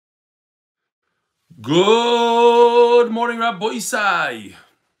Good morning, Rabbi Isai.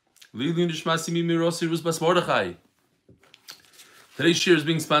 Today's shir is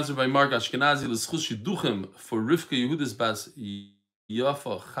being sponsored by Mark Ashkenazi L'Schus Shiduchim for Rivka Yehudis Bas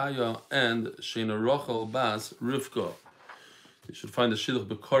Yafa Chaya and Shena Rochel Bas Rivka. You should find the Shidduch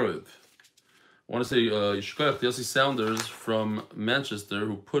B'Korev. I want to say Yishkoyach Yossi Saunders from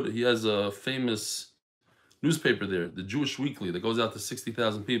Manchester, he has a famous newspaper there, the Jewish Weekly, that goes out to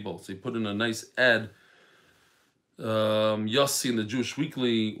 60,000 people. So he put in a nice ad. Yossi in the Jewish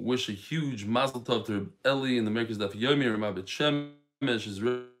Weekly wish a huge mazel tov to Eli and the America's Daf Yomi, Ramabit Shemesh, his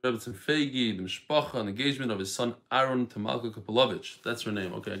Rebbetzin Feigi, the Mishpacha, and engagement of his son Aaron to Malka Kapelovich. That's her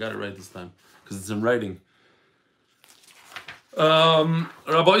name. Okay, I got it right this time because it's in writing. Rabbi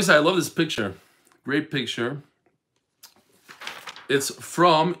Isai, I love this picture. Great picture. It's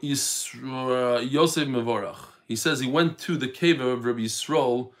from Yosef Mevorach. He says he went to the cave of Rabbi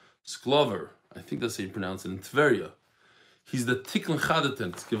Yisrael Sklover. I think that's how you pronounce it, in Tveria. He's the Tikkun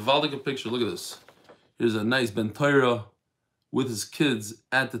Chadatin. It's a gewaldige picture. Look at this. Here's a nice Ben Torah with his kids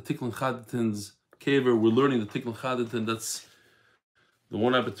at the Tikkun Chadatin's cave. We're learning the Tikkun Chadatin. That's the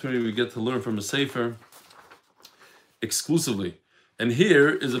one opportunity we get to learn from a Sefer exclusively. And here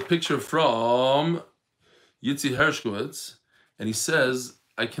is a picture from Yitzi Hershkowitz. And he says,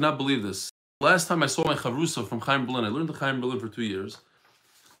 I cannot believe this. Last time I saw my Chavrusa from Chaim Berlin, I learned the Chaim Berlin for 2 years.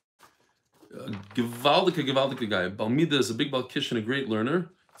 Gewaldige guy. Balmida is a big Balkish and a great learner.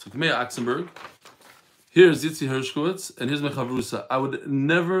 So Kamei Axenberg. Here's Yitzi Hershkowitz, and here's my Chavrusa. I would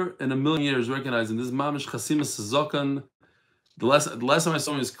never in a million years recognize him. This is Mamish Chasimas Zakan. The last time I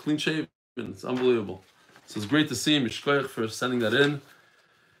saw him, he was clean shaven. It's unbelievable. So it's great to see him. Yishkoyach for sending that in.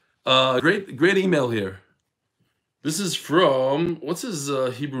 Great email here. This is from, what's his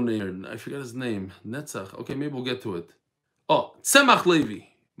Hebrew name? I forgot his name. Netzach. Okay, maybe we'll get to it. Oh, Tzemach Levi.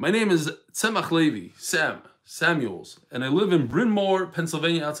 My name is Tzemach Levi, Samuels, and I live in Bryn Mawr,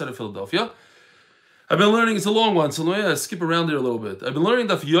 Pennsylvania, outside of Philadelphia. I've been learning, it's a long one, so let me skip around there a little bit. I've been learning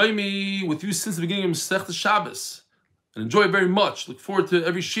Daf Yomi with you since the beginning of Masechtas Shabbos, and enjoy it very much. Look forward to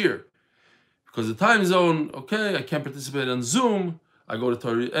every shir. Because the time zone, okay, I can't participate on Zoom. I go to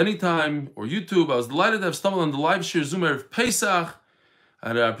Torah anytime, or YouTube. I was delighted to have stumbled on the live shir Zoom Erev Pesach. I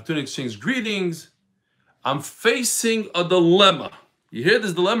had an opportunity to exchange greetings. I'm facing a dilemma. You hear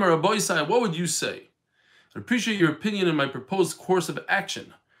this dilemma, Rabbi Isai, what would you say? I'd appreciate your opinion on my proposed course of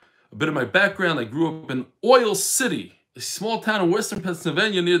action. A bit of my background, I grew up in Oil City, a small town in western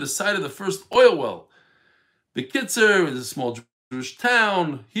Pennsylvania near the site of the first oil well. Bekitzer is a small Jewish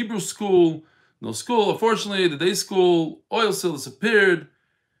town, Hebrew school, no school. Unfortunately, the day school, oil still disappeared.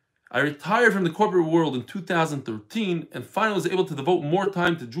 I retired from the corporate world in 2013 and finally was able to devote more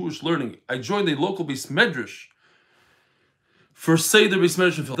time to Jewish learning. I joined a local Beis Medrash for Seder Beis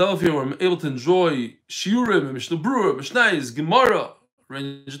Medrash in Philadelphia, where I'm able to enjoy Shiurim and Mishnah Berurah, Mishnayos, Gemara,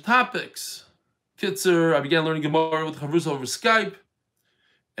 range of topics. Kitzer, I began learning Gemara with Chavrusa over Skype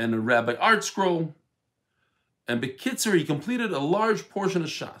and a Rabbi Art Scroll. And Bekitzer, he completed a large portion of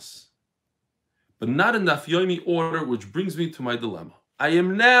Shas, but not in Daf Yomi order, which brings me to my dilemma. I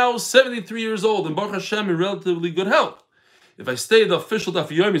am now 73 years old and Baruch Hashem in relatively good health. If I stay the official Daf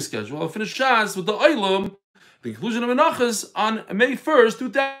Yomi schedule, I'll finish Shas with the Olam, the conclusion of Menachos, on May 1st,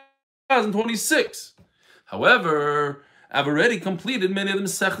 2026. However, I've already completed many of the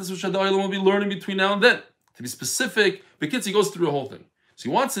Mesechtas which the Olam will be learning between now and then. To be specific, Bekitzer goes through the whole thing. So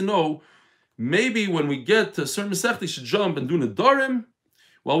he wants to know, maybe when we get to a certain Mesechta, he should jump and do Nedarim,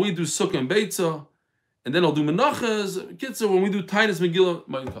 while we do Sukkah and Beitzah, and then I'll do Menachos. Kitzer, when we do Tainus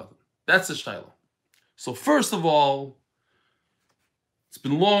Megillah, that's the shayla. So first of all, it's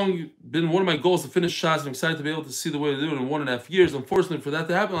been one of my goals to finish Shas. I'm excited to be able to see the way to do it in 1.5 years. Unfortunately, for that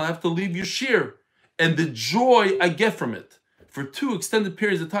to happen, I'll have to leave Yeshir. And the joy I get from it for 2 extended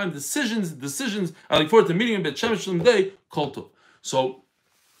periods of time, decisions. I look forward to meeting him at Shemesh Day, Koltov. So,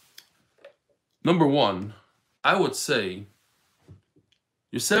 number one, I would say,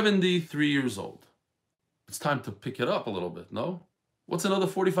 you're 73 years old. It's time to pick it up a little bit, no? What's another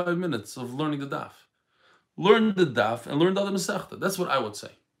 45 minutes of learning the daf? Learn the daf and learn the other Masechta. That's what I would say.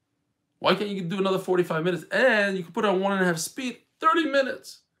 Why can't you do another 45 minutes? And you can put it on 1.5 speed, 30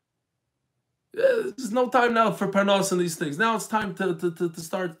 minutes. There's no time now for Parnas and these things. Now it's time to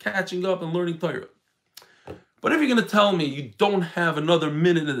start catching up and learning Torah. But if you're going to tell me you don't have another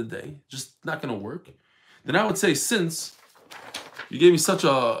minute in the day, just not going to work, then I would say, since you gave me such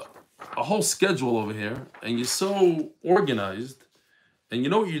a whole schedule over here, and you're so organized, and you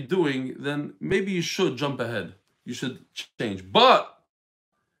know what you're doing, then maybe you should jump ahead. You should change. But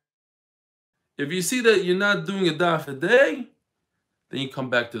if you see that you're not doing a daf a day, then you come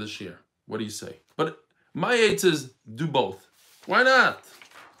back to the shir. What do you say? But my eight is do both. Why not?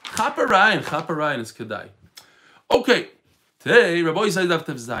 Chaparayin is kedai. Okay, today Rabbi Yisrael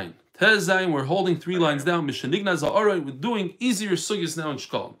Daftev Zayin. Tez Zayin, we're holding 3 lines down. Mishenigna Za'aray, we're doing easier sugis now in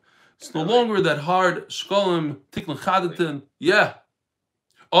Shkolim. It's no longer that hard Shkolim Tiklan Chadatin. Yeah.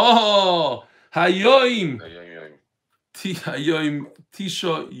 Oh, Hayoim. Hayoim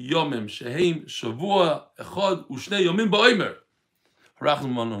Tisha Yomim Sheheim Shavua Echad Ushne Yomim Ba'omer.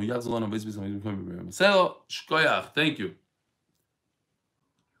 Thank you.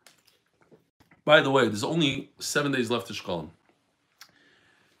 By the way, there's only 7 days left to Shkolim.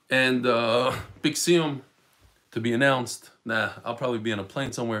 And Big Siyum to be announced. Nah, I'll probably be on a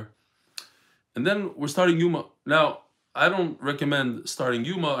plane somewhere. And then we're starting Yuma. Now, I don't recommend starting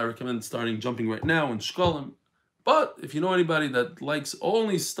Yuma. I recommend jumping right now in Shkolim. But if you know anybody that likes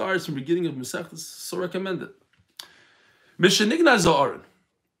only starts from the beginning of Masechtas, so recommend it. Mishenigna Za'aron.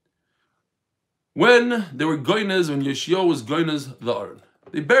 When they were goynez, when Yeshio was goynez the Aron,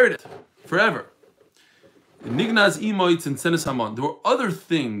 they buried it forever. Nignaz imoitz and senes haman. There were other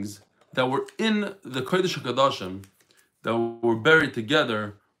things that were in the Kodesh HaKadoshim that were buried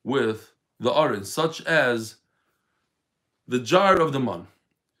together with the Aron, such as the jar of the man.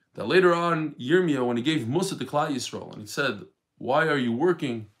 That later on, Yirmiyah, when he gave Musa to Klal Yisrael, and he said, "Why are you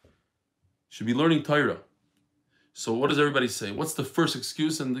working? You should be learning Torah." So what does everybody say? What's the first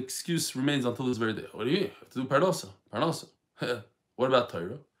excuse? And the excuse remains until this very day. What do you have to do? Parnasa. What about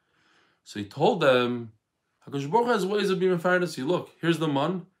Torah? So he told them, HaKadosh Baruch Hu has ways of being fairness. You look, here's the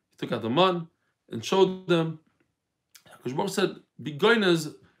man. He took out the man and showed them. HaKadosh Baruch Hu said, "Be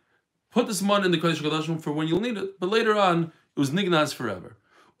goynez, put this man in the Kodesh HaKadoshim for when you'll need it." But later on, it was nignaz forever.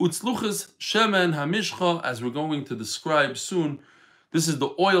 Utzluchas shemen hamishcha, as we're going to describe soon, this is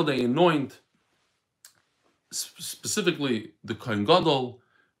the oil they anoint, specifically the Kohen Gadol,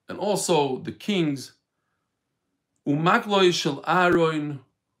 and also the kings. Umakloi shel Aaron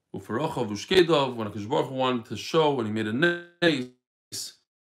ufarochav ushkedov. When HaKadosh Baruch Hu wanted to show, when he made a nace,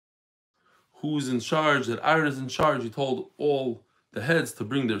 who's in charge, that Aaron is in charge, he told all the heads to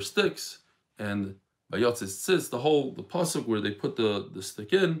bring their sticks, and Vayotzes tzitz, the pasuk where they put the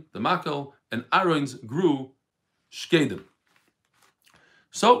stick in, the makel, and Aaron's grew shkedim.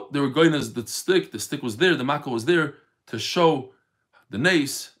 So they were going as the stick was there, the makel was there to show the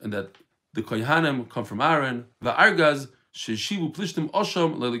nace, and that the kohanim come from Aaron. Va'argaz sheshivu plishtim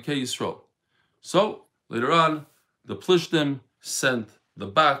osham lelikei Yisrael. So later on, the plishtim sent the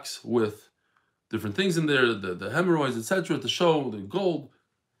box with different things in there, the hemorrhoids, etc., to show the gold.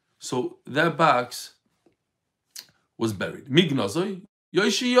 So that box was buried. Mignozoi,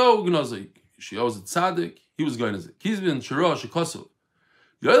 Yoshio Gnozoi. Yoshio was a tzaddik, he was going as it. Kizvin Shiro Shikosu.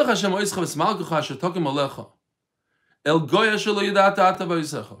 Yoelech Hashem Oischa V'smalkecha Asher Tokim Alecha. El Goya Shelo Yidata Ata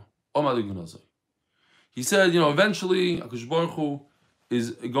V'Yisecha. Omar Gnozoi. He said, eventually, HaKadosh Baruch Hu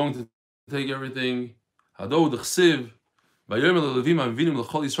is going to take everything. Hado D'chsiv. Vayomer Levim Avinim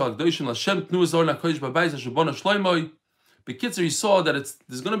L'chol Yisrael Gdoshim L'Shem Tnu Zor L'Kodesh B'Bayis Asher Bona Shloimoi. Bekitzer, he saw that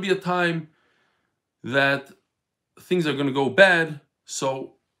there's going to be a time that things are going to go bad.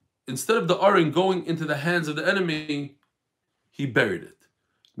 So instead of the Aron going into the hands of the enemy, he buried it.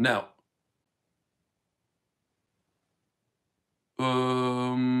 Now,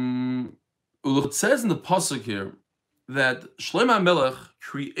 it says in the pasuk here that Shlomo HaMelech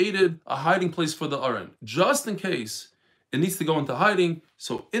created a hiding place for the Aron, just in case it needs to go into hiding.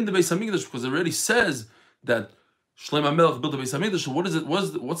 So in the Beis Hamikdash, because it already says that Shlomo HaMelech built the Beis Hamikdash. So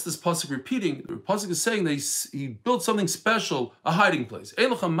what's this pasuk repeating? The pasuk is saying that he built something special, a hiding place.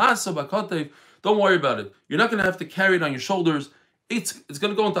 Don't worry about it. You're not going to have to carry it on your shoulders. It's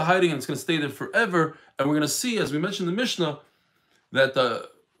going to go into hiding and it's going to stay there forever. And we're going to see, as we mentioned in the Mishnah, that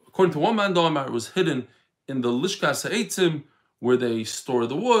according to one man, it was hidden in the Lishkas HaEitzim, where they store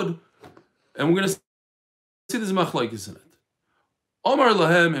the wood. And we're going to see this machlokes in it. Omar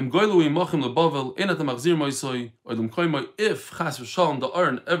lahem im goylu imachim lebavel enat machzir moisoi or dem koimoi. If chas v'shalom the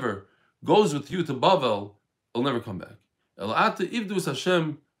Aron ever goes with you to Bavel, it'll never come back. El ate ivdus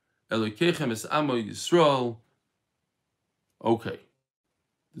Hashem Elokeichem es amo Yisrael. Okay,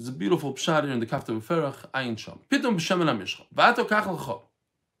 there's a beautiful pshat here in the Kafta V'Ferach Ayin Sham. Pitum b'shemen hamishcha v'ato kach l'cho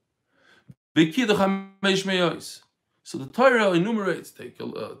v'kidach hamesh meyois. So the Torah enumerates, take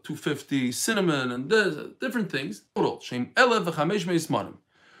 250 cinnamon and different things. Total, shem elev v'chamesh meismanim.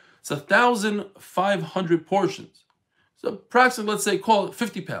 It's 1,500 portions. So approximately, let's say, call it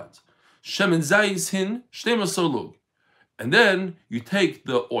 50 pounds. Shemen zayis hin shteimasor lug. And then you take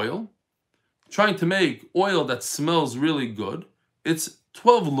the oil, trying to make oil that smells really good. It's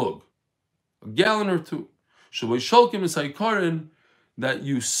 12 lug, a gallon or two. Shavoi sholkim is haikarin, that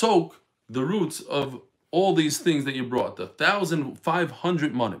you soak the roots of all these things that you brought, the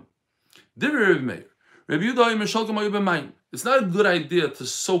 1,500 manim. It's not a good idea to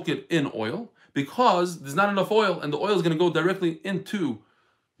soak it in oil because there's not enough oil and the oil is going to go directly into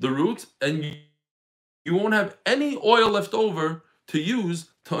the roots and you won't have any oil left over to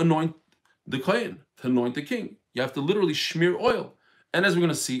use to anoint the kohen, to anoint the king. You have to literally smear oil. And as we're going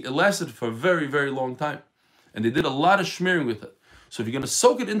to see, it lasted for a very, very long time. And they did a lot of smearing with it. So if you're going to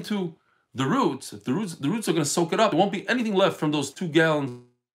soak it into the roots, if the roots are going to soak it up, there won't be anything left from those 2 gallons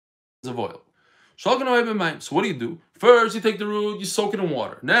of oil. So what do? First, you take the root, you soak it in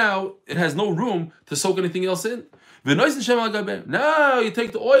water. Now, it has no room to soak anything else in. Now, you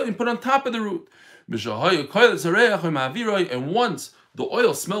take the oil and put it on top of the root. And once the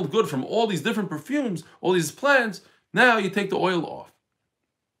oil smelled good from all these different perfumes, all these plants, now you take the oil off.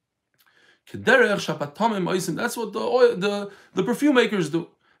 That's what the perfume makers do.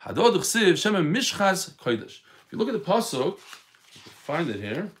 If you look at the pasuk, find it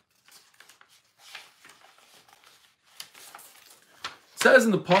here. It says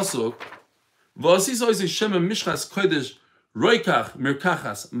in the pasuk,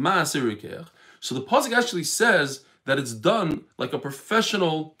 so the pasuk actually says that it's done like a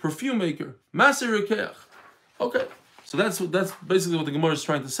professional perfume maker. Okay, so that's basically what the Gemara is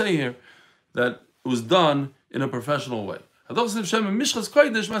trying to say here, that it was done in a professional way. This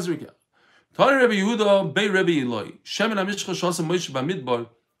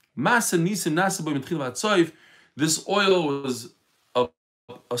oil was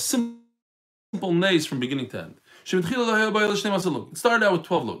a simple nace from beginning to end. It started out with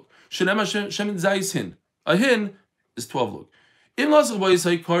 12 lug. A hin is 12 lug.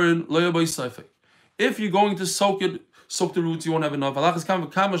 If you're going to soak the roots, you won't have enough.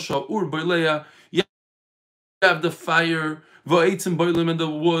 You have the fire, and the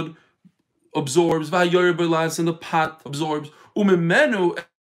wood absorbs, and the pot absorbs.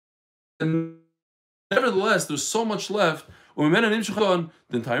 And nevertheless, there's so much left. The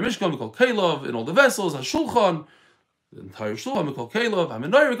entire Mishkan we call Kalov, and all the vessels, Hashulchan, the entire Shulchan we call Kalov,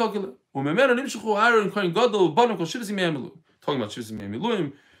 Hamenoi we call Kalov. Talking about Shivsim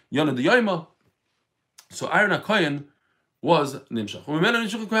Miluim, Yana de Yaima. So Aaron HaKohen was Nimshach.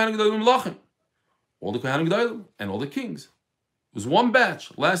 All the Kohanim Gedolim and all the kings. It was one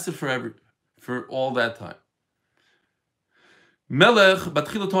batch, lasted for all that time. Melech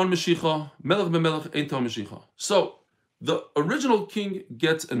batchilaton Meshicha, Melech b'Melech ein ton Meshicha. So the original king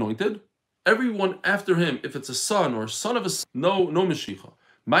gets anointed. Everyone after him, if it's a son or a son of a son, no Meshicha.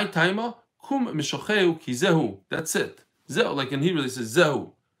 My taima kum mishocheu ki zehu. That's it. Zehu, like in Hebrew, they say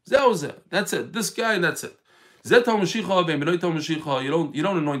zehu. Zehu zeh. That's it. This guy, and that's it. Zeh ton Meshicha, ben benoy ton Meshicha. You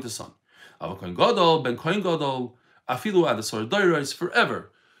don't anoint the son. Ava kohen gadol, ben kohen gadol, afilu adasar dairais,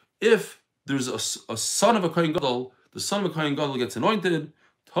 forever. If there's a son of a kohen gadol, the son of a kohen gadol gets anointed,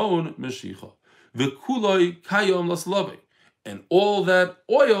 ton Meshicha. V'kuloi kayom laslave, and all that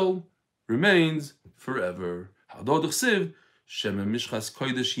oil remains forever. Hadod chsiv shemen mishchas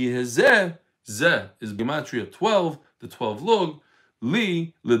kodesh yehezeh. Zeh is gematria 12, the 12 lug.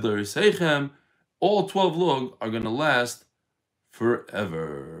 Li l'darisechem. All 12 lug are going to last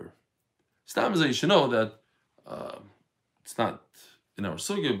forever. Stam you should know that it's not in our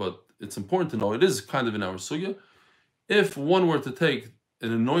sugya, but it's important to know it is kind of in our sugya. If one were to take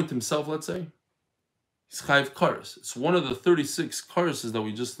and anoint himself, let's say, he's chayv kares. It's one of the 36 kareses that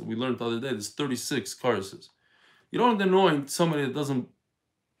we learned the other day. There's 36 kareses. You don't anoint somebody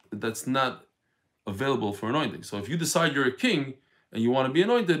that's not available for anointing. So if you decide you're a king and you want to be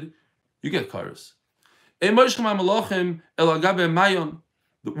anointed, you get kares.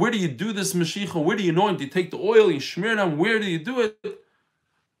 Where do you do this Mashiach? Where do you anoint? You take the oil, you smear it on. Where do you do it?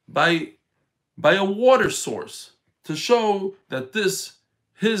 By a water source, to show that his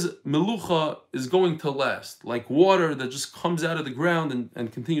melucha is going to last, like water that just comes out of the ground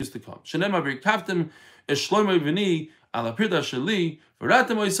and continues to come.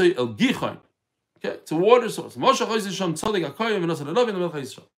 Okay, it's a water source. You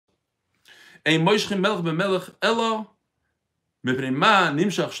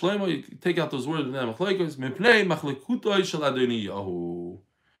take out those words.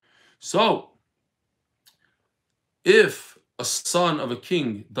 So, if a son of a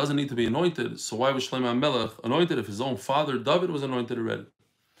king doesn't need to be anointed, so why was Shlomo HaMelech anointed if his own father David was anointed already?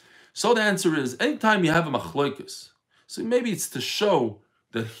 So the answer is, anytime you have a machloikus, so maybe it's to show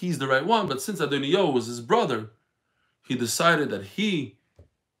that he's the right one, but since Adoniyahu was his brother, he decided that he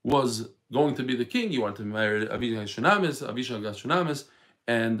was going to be the king. You want to marry Avishag Shunamis,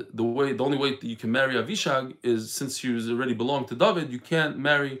 and the only way that you can marry Avishag is, since she already belonged to David, you can't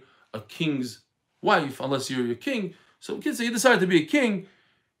marry a king's wife unless you're a king. So he decided to be a king,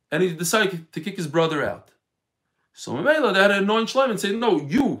 and he decided to kick his brother out. So Mamela, they had to anoint Shlomo and say, no,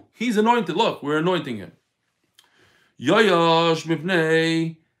 he's anointed. Look, we're anointing him. Yoyash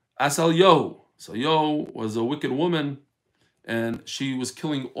mipnei asal Yohu. So Yohu was a wicked woman, and she was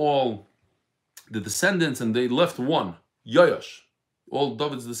killing all the descendants, and they left one, Yoyash, all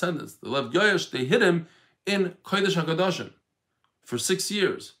David's descendants. They left Yoyash, they hid him in Kodesh HaKadoshim for 6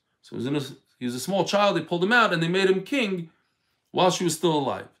 years. So he was a small child, they pulled him out, and they made him king while she was still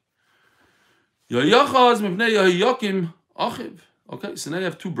alive. Yoyachaz mipnei Yoyakim achiv. Okay, so now you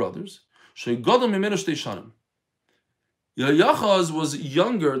have two brothers. Shegodom mimenu shtei shanim. Yoyachaz was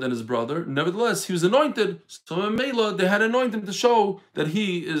younger than his brother. Nevertheless, he was anointed. So in Mela, they had to anoint him to show that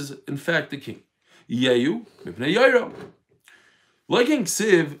he is in fact the king. Yehu mipnei Yoram. Liking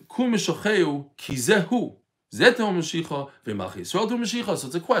Ksiv kum mishacheu kizehu zeto Mashiach v'malchei Yisrael to Mashiach. So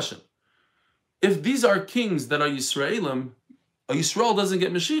it's a question. If these are kings that are Yisraelim, a Yisrael doesn't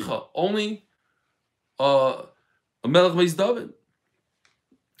get Mashiach. Only a Melech Beis David.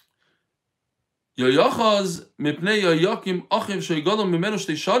 Yoyachaz mipnei Yoyakim achiv shegodom mimenu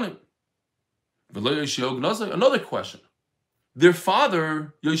shtei shanim. V'lo Yoshiyahu gnazai. Another question. Their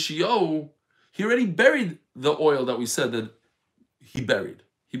father Yoshiyahu, he already buried the oil that we said that he buried.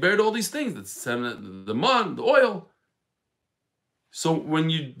 He buried all these things, the man, the oil. So when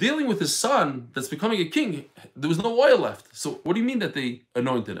you're dealing with his son that's becoming a king, there was no oil left. So what do you mean that they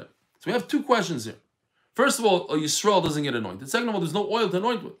anointed him? So we have two questions here. First of all, a Yisrael doesn't get anointed. Second of all, there's no oil to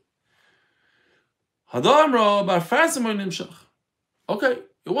anoint with. Okay,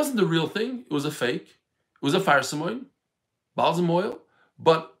 it wasn't the real thing. It was a fake. It was a farsamoin, balsam oil.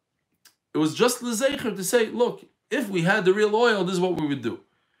 But it was just l'zeicher to say, look, if we had the real oil, this is what we would do.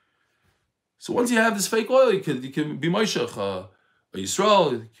 So once you have this fake oil, you can be Moshech, a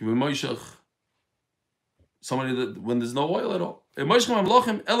Yisrael, you can be Moshech, somebody that when there's no oil at all.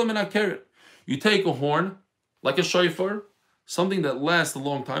 You take a horn, like a shofar, something that lasts a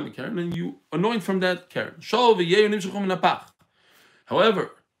long time, the keren, and you anoint from that keren.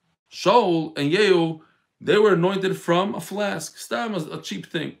 However, Shaul and Yehu, they were anointed from a flask, stam, a cheap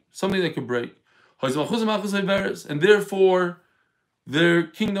thing, something that could break. And therefore, their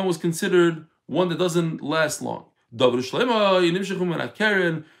kingdom was considered one that doesn't last long. They were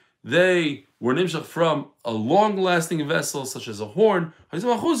nimshach from a long-lasting vessel, such as a horn, and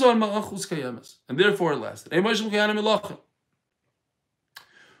therefore it lasted.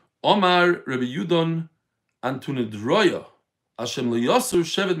 Omar Rabbi Yudon Antunidroya Hashem liyasur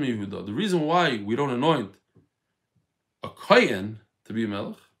shevet miYehuda. The reason why we don't anoint a kohen to be a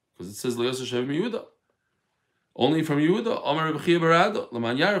melech, because it says liyasur shevet miYehuda, only from Yehuda. Omar Rabbi Chia Barado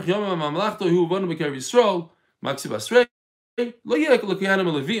L'man Yarech Yom HaMamlachto Hu Vanu B'Kerev Yisrael Maksiv Asrei Lo Yek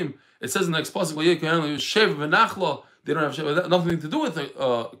L'Kohanim Levim. It says in the next pasuk Lo Yek Kohanim Shev V'Nachla. They don't have Shev, nothing to do with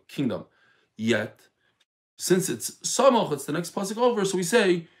the kingdom. Yet, since it's Samach, it's the next pasuk over. So we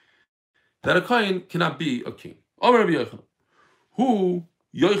say that a kohen cannot be a king. Omar Rabbi Yochanan, Hu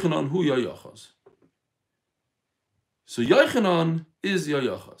Yochanan Hu Yoyachaz. So Yochanan is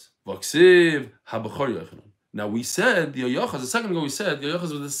Yoyachaz. Vaksiv Habachar Yochanan. Now we said the Yoyachaz, a second ago we said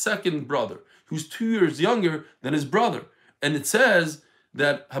Yoyachaz was the second brother, who's 2 years younger than his brother. And it says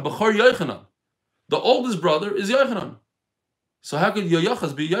that Habachar Yochanan, the oldest brother, is Yochanan. So how could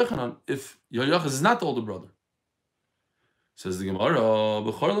Yoyachaz be Yochanan if Yoyachaz is not the older brother? Says the Gemara,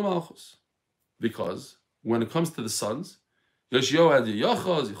 Bechor L'Malchus. Because when it comes to the sons, Yoshiyahu had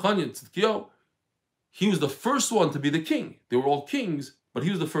Yoyachaz, Yechanya, Tzidkiyahu. He was the first one to be the king. They were all kings, but he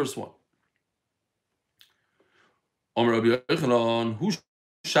was the first one. Amar Rabbi Yochanan, Hu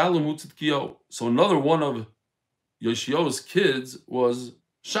Shalom Hu Tzidkiyahu. So another one of Yoshiyahu's kids was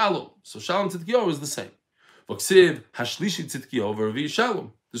Shalom. So Shalom Tzidkiyahu is the same. Vaksiv Hashlishi Tzidkiyahu V'Ravi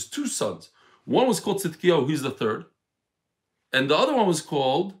Shalom. There's two sons. One was called Tzidkiyahu, he's the third. And the other one was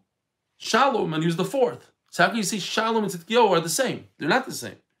called Shalom, and he was the fourth. So how can you say Shalom and Tzidkiyahu are the same? They're not the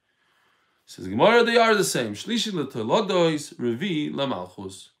same. Says Gemara, they are the same. Shlishi l'tolodois, Revi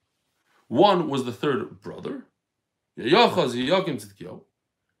l'malchus. One was the third brother, Yoyachaz, Yoyakim, Tzidkiyahu,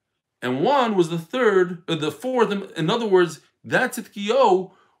 and one was the fourth. In other words, that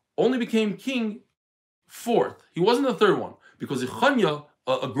Tzidkiyahu only became king fourth. He wasn't the third one because Yechanya,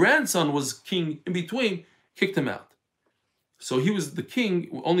 a grandson, was king in between, kicked him out. So he was the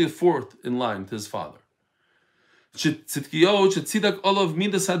king, only the fourth in line to his father. Tzidkiyahu Tzidak Olav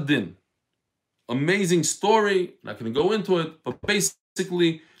Midas Hadin. Amazing story. Not going to go into it, but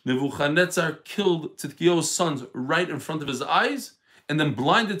basically, Nebuchadnezzar killed Tzidkiyahu's sons right in front of his eyes, and then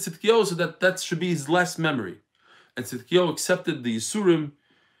blinded Tzidkiyahu so that should be his last memory. And Tzidkiyahu accepted the Yisurim,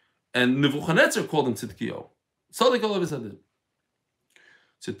 And Nebuchadnezzar called him Tzidkiyahu. Tzadik olav hadin.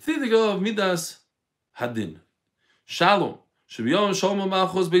 Tzidkiyahu olav midas hadin. Shalom. Shebiyom Shalom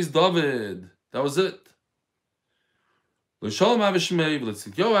Malchus Beis David. That was it. L'Shalom Avishmei,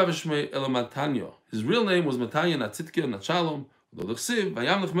 v'Tzidkiyahu Avishmei, Elo Matanya. His real name was Matanya, not Tzidkiyahu, not Shalom. L'Chsiv,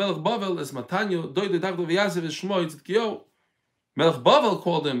 Vayamlech Melech Bavel es Matanya, Doide Dagdo v'Yasev es Shmoi Tzidkiyahu. Melech Bavel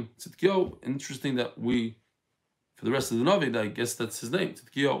called him Tzidkiyahu. Interesting that we, for the rest of the Navi, I guess that's his name,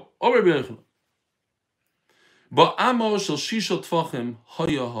 Tzidkiyahu. Omer B'Yechon. Ba'amo shel Shisha Tfachim,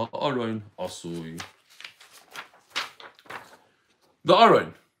 Haya ha'aron asui. The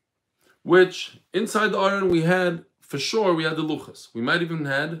Aron, which inside the Aron we had, for sure, we had the Luchas. We might even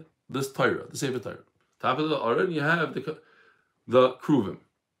had this Torah, the Sefer Torah. Top of the Aron, you have the Kruvim.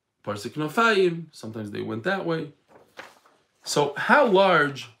 Parsik Nafayim, sometimes they went that way. So how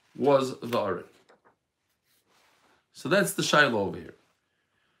large was the Aron? So that's the Shiloh over here.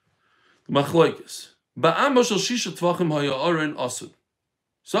 The Machloikis. Ba'am shel Shisha Tvachim haya Aron asud.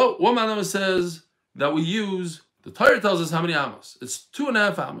 So one man says that we use, the Torah tells us how many amos. It's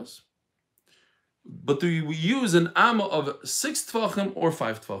 2.5 amos. But do we use an amma of 6 tvachim or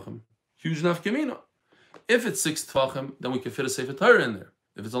 5 tvachim? Huge nafkamina. If it's 6 tvachim, then we can fit a Sefer Torah in there.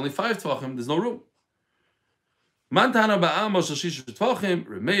 If it's only 5 tvachim, there's no room. Mantana ba'ama shel shisha tvachim,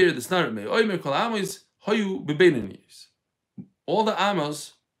 Remeir, the Snar, Remeir, Oimer, kol amos, hayu bebeinaniyis. All the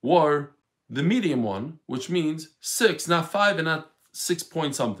amos were the medium one, which means 6, not 5 and not 6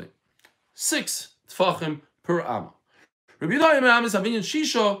 point something. 6 tvachim per amma. Rabbi Yehuda amos havinyan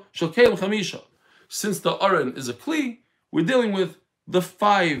shisha shel keil chamisha. Since the Aron is a Kli, we're dealing with the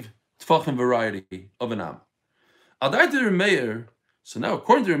 5 Tfachim variety of an Am. Adai Meir, so now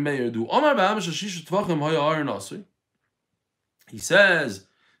according to Meir, do Omar Ba'am Shisha Tfachim Haya Aron Asui. He says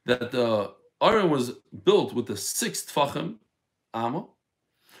that the Aron was built with the 6 Tfachim Amma.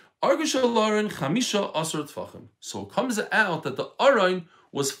 Argishal Aron Chamisha Asur Tfachim. So it comes out that the Aron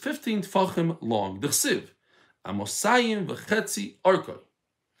was 15 Tfachim long. The Chsiv, Amosayim V'Chetzi Arkoi.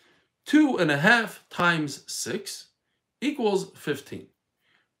 2.5 times 6 equals 15.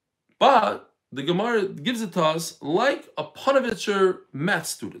 But the Gemara gives it to us like a Panovitcher math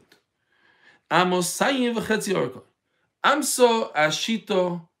student. Amosayim v'chetzi orka. Amso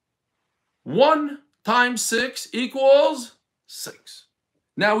ashito. 1 times 6 equals 6.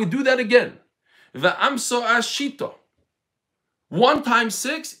 Now we do that again. V'amso ashito. 1 times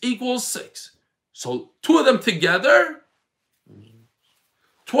 6 equals 6. So 2 of them together,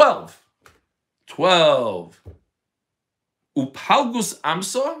 12. Upalgus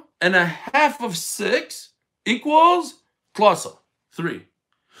amsa, and 1/2 of 6 equals klasa, 3.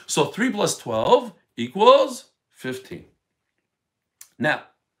 So 3 plus 12 equals 15. Now,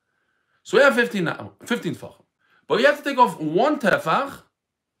 so we have 15 tefachim. But we have to take off 1 tefach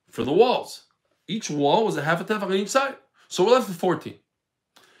for the walls. Each wall was 1/2 a tefach on each side. So we're left with 14.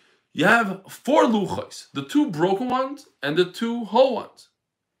 You have 4 luchos, the 2 broken ones and the 2 whole ones.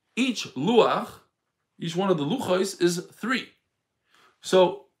 Each luach, each one of the luchos is 3.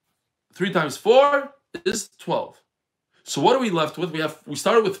 So 3 times 4 is 12. So what are we left with? We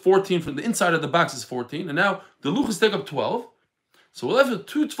started with 14 from the inside of the box is 14, and now the luchos take up 12. So we're left with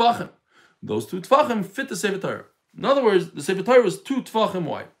 2 tefachim. Those 2 tefachim fit the Sefer Torah. In other words, the Sefer Torah was 2 tefachim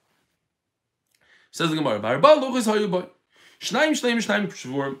wide. Says the Gemara,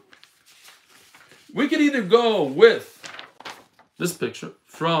 we could either go with this picture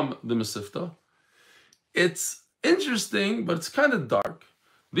from the Mesivta. It's interesting, but it's kind of dark.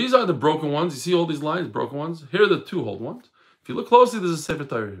 These are the broken ones. You see all these lines, broken ones. Here are the 2 whole ones. If you look closely, there's a Sefer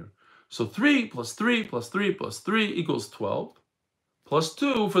Torah here. So 3 plus 3 plus 3 plus 3 equals 12. Plus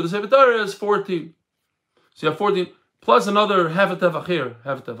 2 for the Sefer Torah is 14. So you have 14 plus another 1/2 a tefach here,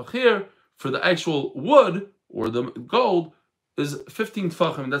 1/2 a tefach here. For the actual wood or the gold is 15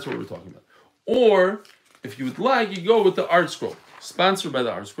 tefachim. That's what we're talking about. Or if you would like, you go with the Art Scroll, sponsored by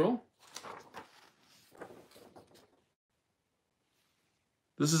the Art Scroll.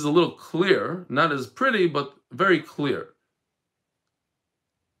 This is a little clear, not as pretty, but very clear.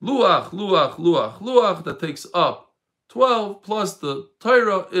 Luach, luach, luach, luach, that takes up 12 plus the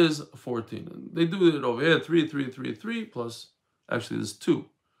Torah is 14. And they do it over here, 3, 3, 3, 3 plus, actually there's 2.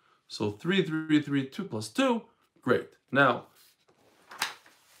 So 3, 3, 3, 2 plus 2, great. Now,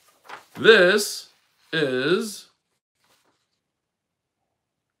 this is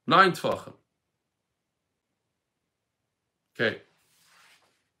 9 tefachim. Okay.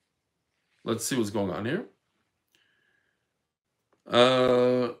 Let's see what's going on here.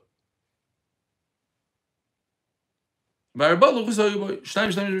 The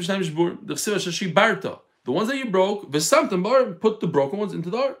ones that you broke, put the broken ones into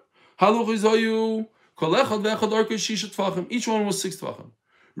the art. Haluchizayu, kolechad vechad arka shisha tvachim. Each one was 6 tvachim.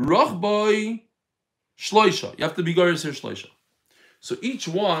 Rachboi shloisha. You have to be garis here shloisha. So each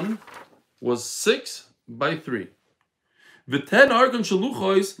one was 6 by 3. V'ten arkan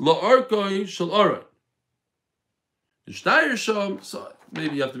shaluchois la'arkoi shal aray. Nishtayir sham. So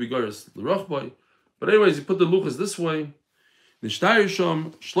maybe you have to be garis l'rachboi. But anyways, you put the luchas this way. Nishtayir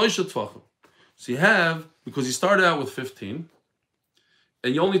sham shloisha tvachim. So you have, because you started out with 15,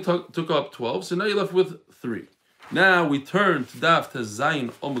 and you only took up 12, so now you're left with 3. Now we turn to Daf Tez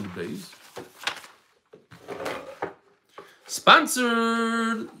Zayin Amud Beis.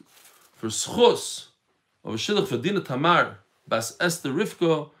 Sponsored for Schos of a Shidduch for Dina Tamar, Bas Esther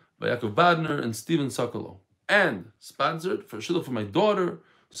Rivka, by Yaakov Badner and Stephen Sokolow. And sponsored for a Shidduch for my daughter,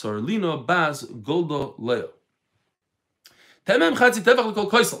 Sarlina Bas Golda Leo. Temem Chatzi Tevach L'Kol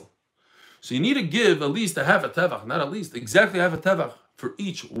Koisel. So you need to give at least a half a tevach, not at least, exactly half a tevach for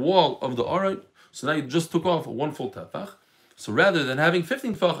each wall of the aray. So now you just took off 1 full tevach. So rather than having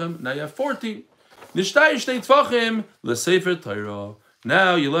 15 tefachim, now you have 14. Nishtayir shtei tefachim l'sefer Torah.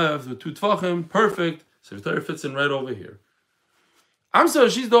 Now you left with 2 tefachim, perfect. Sefer Torah fits in right over here. Amsa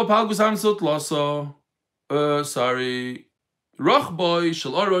shizdo palgus amsot laso. Sorry. Rachboi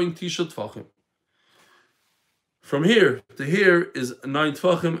shel aroin tisha tefachim. From here to here is 9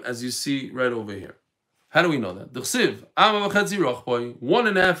 tefachim, as you see right over here. How do we know that? D'chsiv, amma v'chetzi rachboi,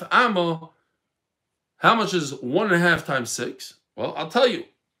 1.5 amma. How much is 1.5 times 6? Well, I'll tell you.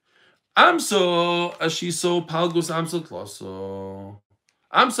 Amso ashiso palgus amso tlaso.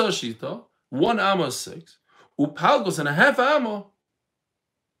 Amso ashita, 1 amma is 6. Upalgus and a half amma.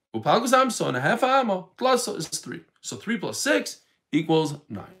 Upalgus amso and a half amma tlaso is 3. So 3 plus 6 equals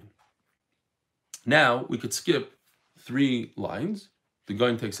 9. Now we could skip 3 lines. The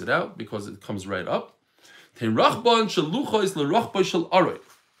Gaon takes it out because it comes right up. Now,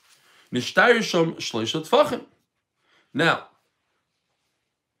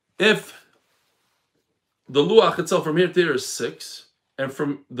 if the luach itself from here to here is 6, and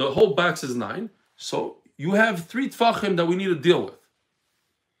from the whole box is 9, so you have 3 tfachim that we need to deal with.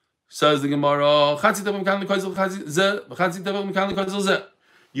 Says the Gemara,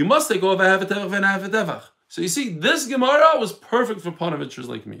 you must take off a half a tevach and a half a tevach. So you see, this Gemara was perfect for Panavichers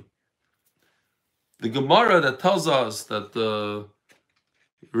like me. The Gemara that tells us that the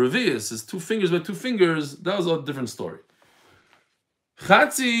Revius is 2 fingers by 2 fingers, that was a different story. So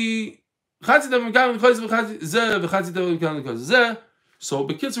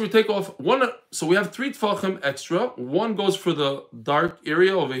Bekitzer, we take off 1, so we have 3 tfachim extra. 1 goes for the dark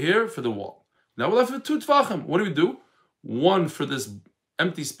area over here for the wall. Now we're left with 2 tfachim. What do? 1 for this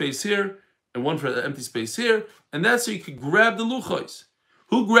empty space here, and 1 for the empty space here, and that's so you could grab the luchos.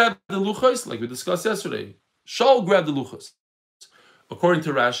 Who grabbed the luchos? Like we discussed yesterday. Shaul grabbed the luchos. According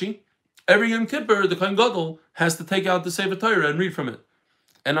to Rashi, every Yom Kippur, the Kohen Gadol has to take out the Sefer Torah and read from it.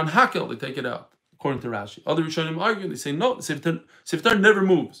 And on Hakel, they take it out, according to Rashi. Other Rishonim argue, they say, no, the Sefer Torah never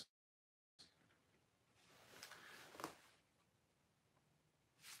moves.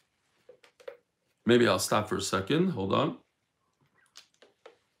 Maybe I'll stop for a second. Hold on.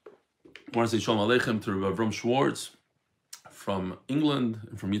 I want to say Shalom Aleichem to Avram Schwartz from England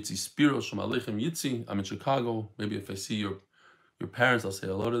and from Yitzi Spiro. Shalom Aleichem Yitzi. I'm in Chicago. Maybe if I see your parents, I'll say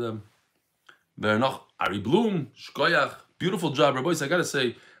hello to them. Noch Ari Bloom, Shkoyach. Beautiful job, Rabbi. I got to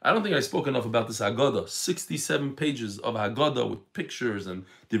say, I don't think I spoke enough about this Haggadah. 67 pages of Haggadah with pictures and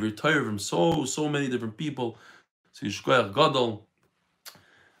Divrei Torah from so many different people. So Shkoyach Gadol.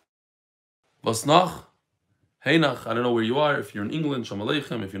 Was noch? Hey nach, I don't know where you are. If you're in England, Shalom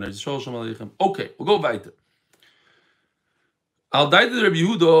Aleichem. If you're in Israel, Shalom Aleichem. Okay, we'll go weiter. Al daide Rabbi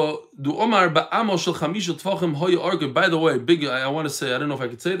Yehuda du Omar ba'amo shel chamisha tfachim hoye arge. By the way, big. I want to say, I don't know if I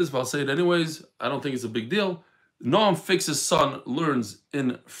could say this, but I'll say it anyways. I don't think it's a big deal. Noam Fix's son learns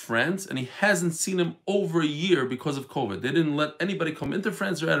in France, and he hasn't seen him over a year because of COVID. They didn't let anybody come into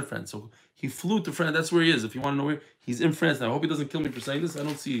France or out of France. So he flew to France. That's where he is. If you want to know where, he's in France now. I hope he doesn't kill me for saying this. I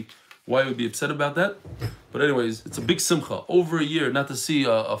don't see why he would be upset about that. But anyways, it's a big simcha. Over a year, not to see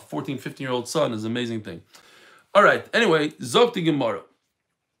a 14, 15-year-old son is an amazing thing. All right. Anyway, Zok the Gemara.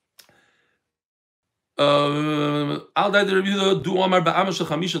 Al dai der Rebbe du Omar ba'am shel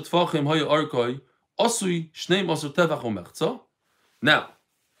chamisha tfachim hoye arkoi osui shnei osur tefach umechza. Now,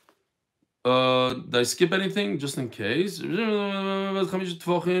 did I skip anything just in case? Yeah.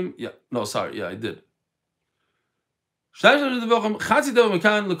 No, sorry. Yeah, I did. I don't know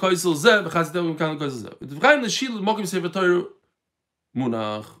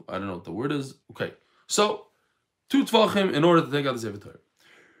what the word is. Okay. So, 2 tvachim in order to take out the Sefer Torah.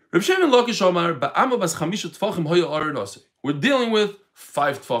 Reb Shimon Lakish Omar, ba'ama bas chamisha tfachim hoya aron ase. We're dealing with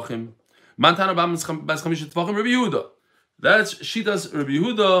 5 tfachim. Mantana ba'ama bas chamisha tfachim Rabbi Yehuda. That's Shitas Rabbi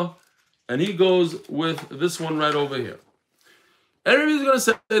Yehuda, and he goes with this one right over here. Everybody's going to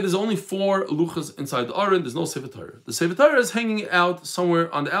say there's only 4 luchas inside the aron. There's no Sefer Torah. The Sefer Torah is hanging out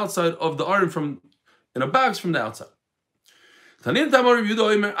somewhere on the outside of the aron in a box from the outside. Tanin Tamar Rabbi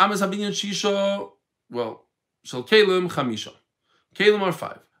Yehuda Omer Amas Habinyan Shisha. Well, Shal Kalim Chamisha. Kalim are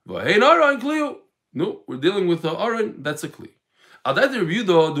 5. V'hein aron kliu. No, we're dealing with the aron. That's a kli. Adat Rabbi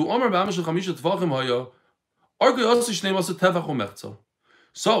Yehuda do Omer ba'ama shel chamisha tefachim haya. Argo yosi shnei masa tefach u'mechza.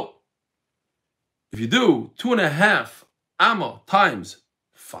 So, if you do 2.5 amma times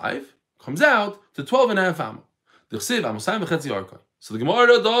 5, comes out to 12.5 amma. D'chsiv amosayim v'chetzi arko. So the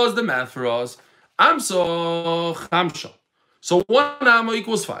Gemara does the math for us. Amso chamsha. So 1 amma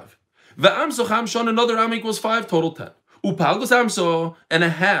equals 5. Ve'amso chamsha, another amma equals 5, total 10. Upalgos amso, and a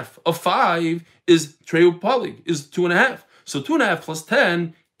half of 5 is treu palig, is 2.5. So 2.5 plus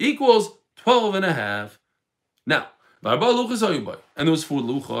 10 equals 12.5. Now, and there was 4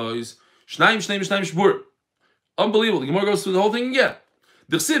 luchos. Shnaim unbelievable. The Gemara goes through the whole thing again.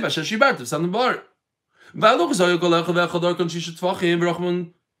 You have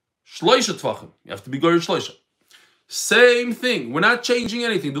to be goyer shloisha. Same thing. We're not changing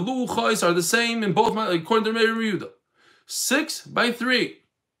anything. The luchos are the same in both, according to Rabbi Yehuda. 6 by 3.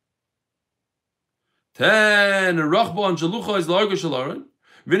 10 rachbo and shalucha is larger shalaron.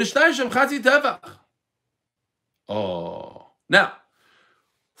 V'nishtay shem chatzi tefach. Oh, now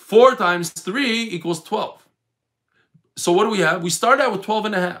 4 times 3 equals 12. So what do we have? We start out with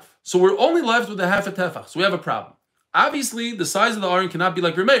 12.5. So we're only left with a half a tefach. So we have a problem. Obviously, the size of the aron cannot be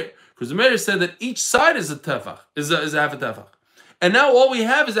like Rameir, because Rameir said that each side is a tefach, is a half a tefach, and now all we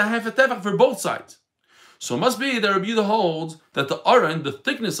have is a half a tefach for both sides. So it must be that Rabbi Yehuda holds that the aron, the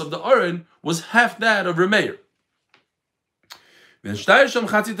thickness of the aron, was half that of Rameir.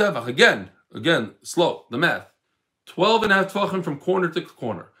 Again, slow, the math. 12.5 tefachim from corner to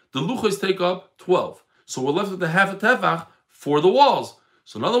corner. The luchos take up 12. So we're left with a half a tefach for the walls.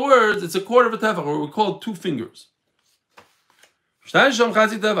 So in other words, it's a quarter of a tefach, or we call it 2 fingers.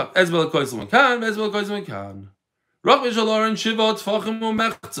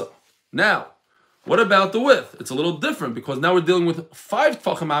 Now, what about the width? It's a little different because now we're dealing with 5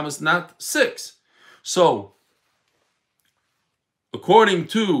 tefachim amas, not 6. So, according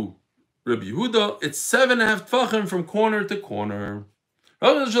to Rabbi Yehuda, it's 7.5 tefachim from corner to corner.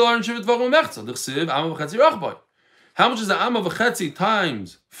 How much is the amma v'chetzi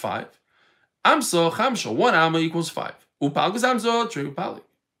times 5? Amso chamsho. 1 amma equals 5. Upalgas amso treu pali.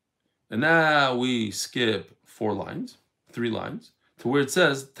 And now we skip 3 lines, to where it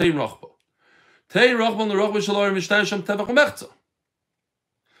says tein rochbo. Tein rochbo l'rochbo shalorim mishtay sham tefach umechza.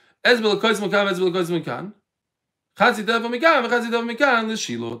 Ez b'lekoyz mekan. Chatzi tefach mekan v'chatzi tefach mekan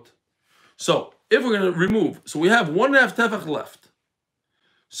l'shilot. So if we're going to remove, so we have 1.5 tefach left.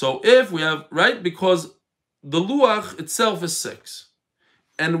 So if we have, right, because the luach itself is 6,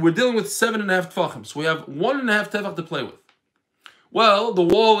 and we're dealing with 7.5 tefachim, so we have 1.5 tefach to play with. Well, the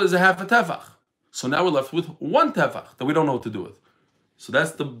wall is a half a tefach, so now we're left with 1 tefach that we don't know what to do with. So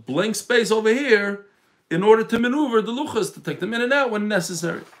that's the blank space over here in order to maneuver the luchas, to take them in and out when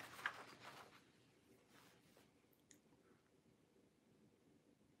necessary.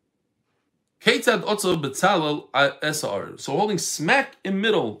 Ketzad otzo betzalel esar. So holding smack in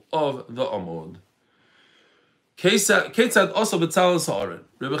middle of the amod. Ketzad also betzalel esar.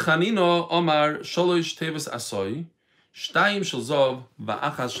 Rebbe Chanina Omar sholosh teves asoi, shtayim shel zov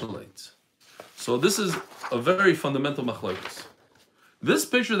va'achas shaleit. So this is a very fundamental machlokes. This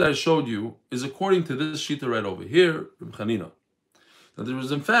picture that I showed you is according to this shita right over here, Rebbe Chanina. Now there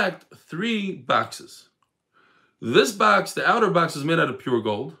was in fact 3 boxes. This box, the outer box, is made out of pure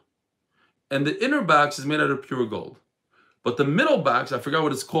gold. And the inner box is made out of pure gold. But the middle box, I forgot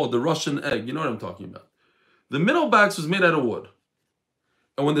what it's called, the Russian egg, you know what I'm talking about. The middle box was made out of wood.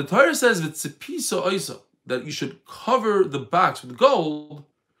 And when the Torah says that you should cover the box with gold,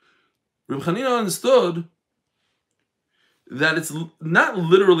 Reb Chanina understood that it's not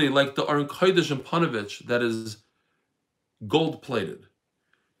literally like the Aron Kodesh and Panovich that is gold-plated.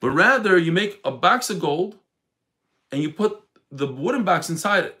 But rather, you make a box of gold and you put the wooden box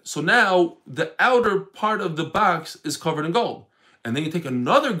inside it. So now the outer part of the box is covered in gold. And then you take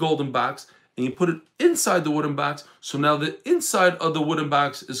another golden box and you put it inside the wooden box. So now the inside of the wooden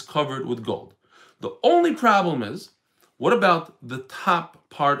box is covered with gold. The only problem is, what about the top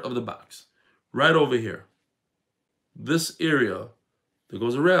part of the box? Right over here. This area that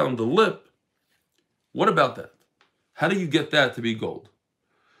goes around the lip. What about that? How do you get that to be gold?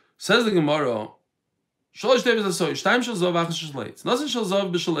 Says the Gemara, Sholosh Tevis Asoy, Shtaim Shel Zov, Achas Shel Eitz. Nasan Shel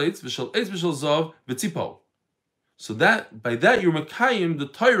Zov b'Shel Eitz, v'Shel Eitz b'Shel Zov, v'Tzipo. So that, by that, you're Mekayim, the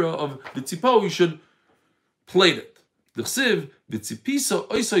Torah of v'Tzipo, you should plate it. D'chsiv, v'Tzipisa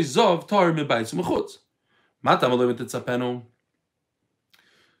Oisoi Zov, Tar Mebayis U'Mechutz. Matam Alevin Titzapenu.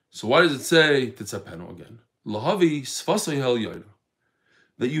 So why does it say Titzapenu again? Lahavi Sfasoi Hel Yoida.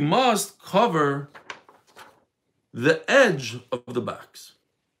 That you must cover the edge of the backs.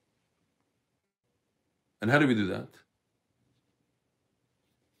 And how do we do that?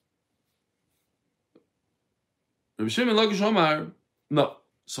 Rabbi Shimon Lakish Omar, no.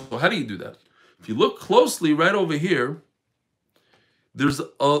 So how do you do that? If you look closely right over here, there's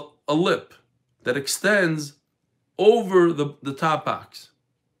a lip that extends over the top box.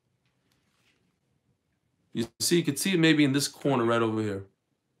 You see, you could see it maybe in this corner right over here.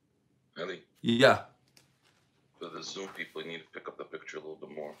 Really? Yeah. For the Zoom people, you need to pick up the picture a little bit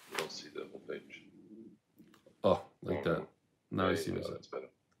more. You don't see the whole page. Oh, like that. Now I see this. That's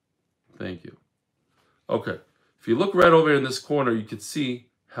better. Thank you. Okay. If you look right over here in this corner, you could see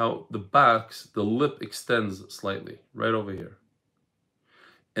how the lip extends slightly right over here.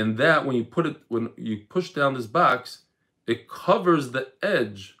 And that when you push down this box, it covers the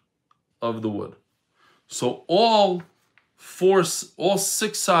edge of the wood. So all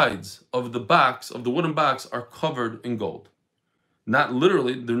 6 sides of the box, of the wooden box, are covered in gold. Not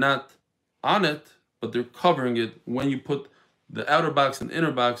literally, they're not on it, but they're covering it when you put the outer box and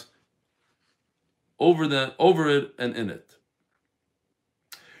inner box over it and in it.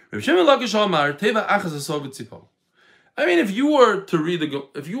 I mean, if you weren't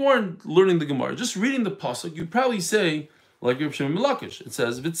learning the Gemara, just reading the pasuk, you'd probably say, like Reb Shimon Lakish, it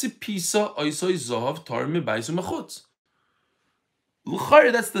says, "V'tzipisa oisoi zahav tar mebayis u'mechutz."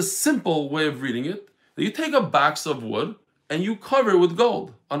 L'chayr, that's the simple way of reading it. That you take a box of wood and you cover it with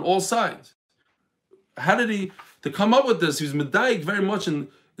gold on all sides. How did he, to come up with this, he was medayik very much, and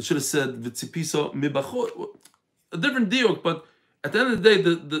it should have said, "V'tzipisa mibachut," a different diuk, but at the end of the day,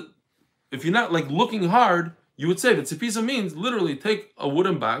 if you're not like looking hard, you would say v'tzipisa means literally take a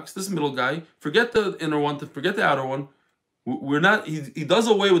wooden box, this middle guy, forget the inner one, forget the outer one. He does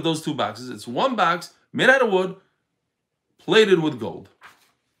away with those 2 boxes. It's one box made out of wood, plated with gold.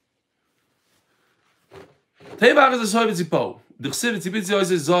 So why does it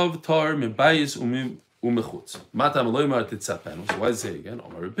say again?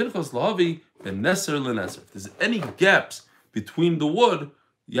 If there's any gaps between the wood,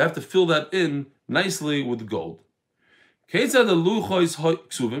 you have to fill that in nicely with gold.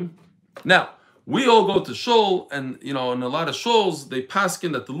 Now, we all go to shul, and in a lot of shuls, they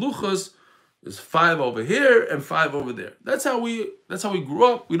paskin that the luchas is 5 over here and 5 over there. That's how we grew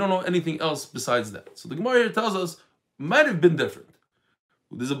up. We don't know anything else besides that. So the Gemara here tells us might have been different.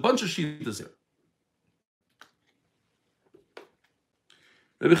 There's a bunch of shittas here.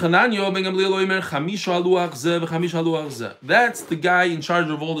 That's the guy in charge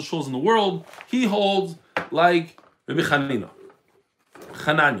of all the shuls in the world. He holds like Rabbi Chanina.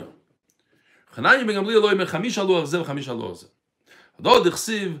 Chananya. Chananya ben Gamliel loimer chamisha luach zeh v'chamisha luach zeh. Adol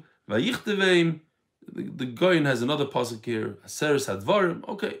dichsiv vayichteveim. The Goyin has another pasuk here. Aseres hadvarim.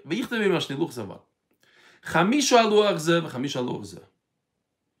 Okay. Vayichteveim ashniluch zavar. Chamisha luach zeh v'chamisha luach zeh.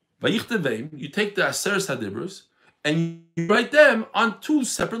 Vayichteveim. You take the Aseres hadibros and you write them on 2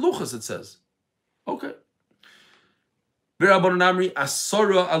 separate luchas. It says, okay. They're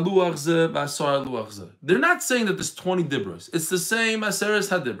not saying that there's 20 dibros. It's the same Aseres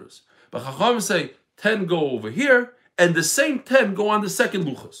hadibros. But Chacham say 10 go over here, and the same 10 go on the second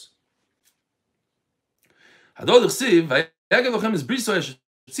luchos. I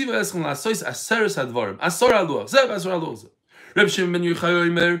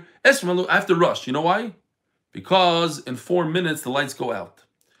have to rush. You know why? Because in 4 minutes the lights go out.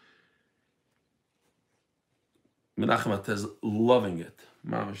 Menachem is loving it.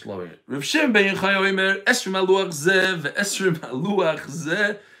 Mamish loving it. Reb Shimon ben Yochai Omer, Esrim aluach zeh ve'esrim aluach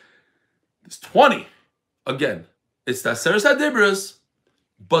zeh. There's 20. Again, it's the Aseres HaDibros,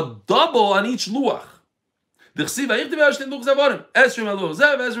 but double on each luach. In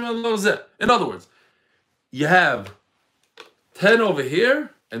other words, you have 10 over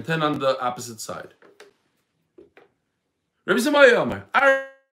here and 10 on the opposite side. Rabbi Samaya Omer,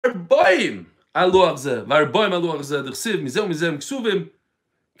 Arboim aluach zeh, v'arboim aluach zeh, d'chsiv mizeh u'mizeh m'ksuvim,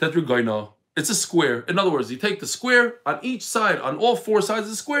 tetragoyna. It's a square. In other words, you take the square on each side, on all 4 sides of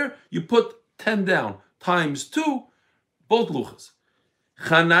the square, you put 10 down, times 2, both luchas.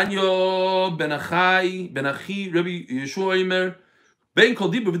 Chananyo ben Achai, ben Achi, Rabbi Yeshua Omer, ben kol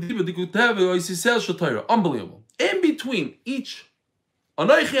diba v'diba dikutev v'oisisel sh'toira. Unbelievable. In between each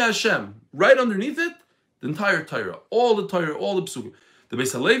Anoichi Hashem. Right underneath it, the entire Torah, all the psukim. The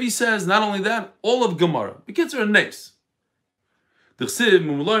Beis Halevi says, not only that, all of Gemara. The kids are a nace. The Chsiv,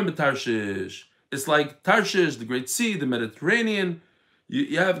 Mumuloim b'Tarshish. It's like Tarshish, the Great Sea, the Mediterranean.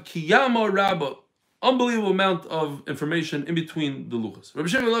 You have Kiyama Rabba. Unbelievable amount of information in between the luchas. Rabbi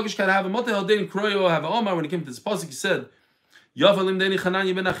Shimon Lakish can have a Motel Haldein Kroyo, have a Omar, when he came to this pasuk, he said, Yavalim Deni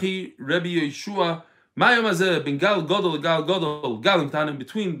Chananya ben Achi, Rabbi Yeshua, Mayom Hazeh, ben Gal Godol, Galim Tanim,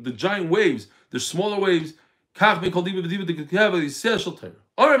 between the giant waves, there's smaller waves, Kach ben Kol Diba B'Diba D'Kekeva, Yisrael Shal Torah.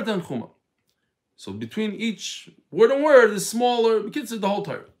 Or Rabbi Tan Chuma. So between each word and word is smaller, we can say the whole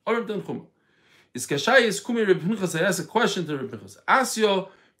Torah. Or Rabbi Tan Chuma. Is Kashai is Kumi Rabbi Pinchas, I ask a question to Rabbi Pinchas. Asyo,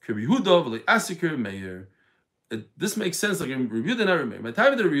 Rabbi Yehuda, V'lei Asikir Meir. This makes sense like Rabbi Yehuda and Rabbi Meir. My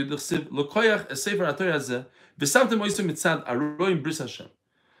time of the Rabbi Yehuda, Chsiv, L'koyach, a Sefer HaTorah Hazeh, V'samtem Oisem Mitzad, Aroim Bris Hashem.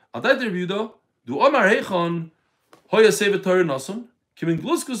 Al Dait Rabbi Yehuda, Du Omar Heichon, Hoya Sefer Torah Nosum, Kimin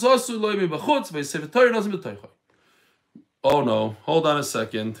Gluskus Osu, Loi Mi B'chutz, V'y Sefer Torah Nosum B'Toichoi. Oh no, hold on a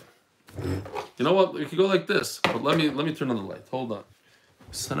second. You know what, we could go like this, but let me turn on the light, hold on.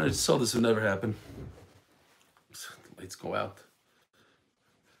 So I saw this would never happen. The lights go out.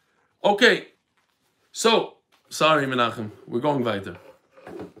 Okay, so, sorry Menachem, we're going weiter.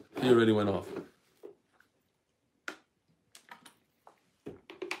 He already went off.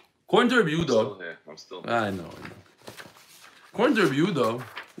 According to Rabbi Yehuda, I'm still I know. According to Rabbi Yehuda,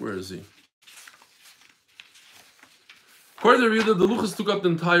 where is he? According to Rabbi Yehuda, the Luchas took up the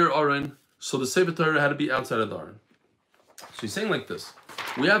entire Aron, so the Sefer Torah had to be outside of the Aron. So he's saying like this.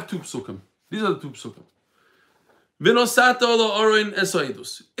 We have two psukim. These are the two psukim. V'nosata ala Aron es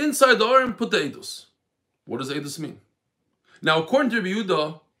ha'edus. Inside the Aron, put the edus. What does edus mean? Now, according to Rabbi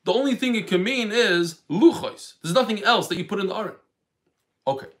Yehuda, the only thing it can mean is luchos. There's nothing else that you put in the Aron.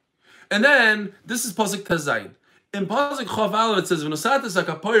 Okay. And then, this is Pasuk Tezayin. In Pasuk Chav Aleph, it says, V'nosata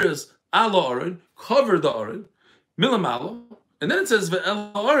sakapoyres ala Aron, cover the Aron, milamalo. And then it says,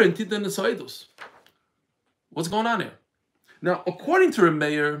 V'el Aron titan es ha'edus. What's going on here? Now, according to Rabbi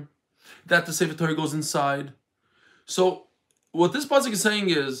Meir, that the Sefer Torah goes inside. So, what this pasuk is saying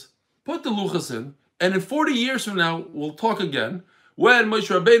is, put the luchas in, and in 40 years from now, we'll talk again. When Moshe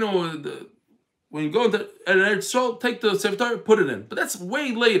Rabbeinu, when you go into Eretz Yisrael, take the Sefer Torah, put it in. But that's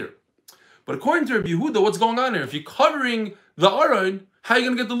way later. But according to Rabbi Yehuda, what's going on here? If you're covering the Aron, how are you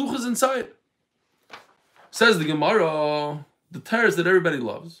going to get the luchas inside? Says the Gemara, the terrace that everybody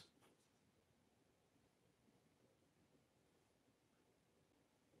loves.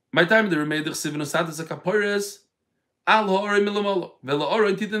 My time the Remei D'Chsiv V'nosatas HaKapores Al Ha'aron Milamalo V'la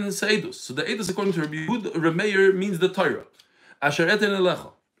Aron Titan Ha'edus. So the edus, according to Rabbi Yehuda, Rabbi Meir, means the Torah. Asher Eten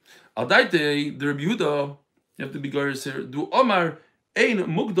Elecha. Al Daite, the Rabbi Yehuda, you have to be glorious here. Du Omar Ein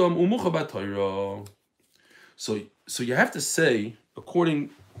Mugdam Umucha B'Torah. So you have to say,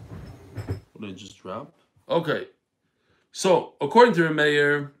 according. What did I just drop? Okay. So according to Rabbi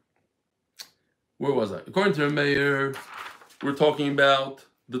Meir, where was I? According to Rabbi Meir, we're talking about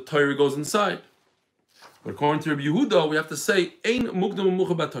the Torah goes inside. But according to Rabbi Yehuda, we have to say, Ein mukdam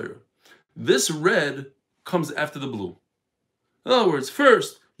umucha b'Torah. This red comes after the blue. In other words,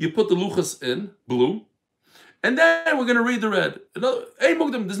 first, you put the luchas in, blue, and then we're going to read the red. Ein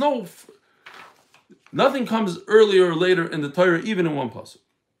mukdam, there's nothing comes earlier or later in the Torah, even in one pasuk.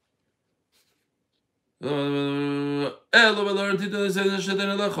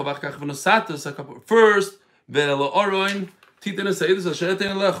 First, ve'elo aron,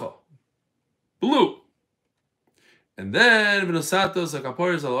 blue. And then v'nosatos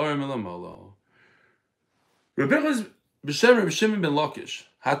hakaporos al aron milamalo. Rabbi Shimon ben Lakish,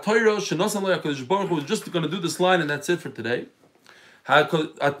 HaTorah shenosan lo HaKadosh Baruch Hu. We're just going to do this line and that's it for today. HaTorah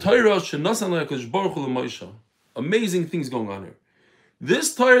shenosan lo HaKadosh Baruch Hu l'Moshe. Amazing things going on here.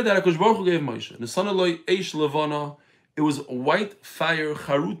 This Torah that HaKadosh Baruch Hu gave Moshe, Nesana lo eish levana, it was white fire,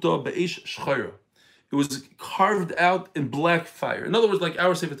 charuta be'eish shchayra. It was carved out in black fire. In other words, like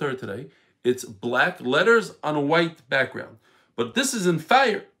our Sefer Torah today, it's black letters on a white background. But this is in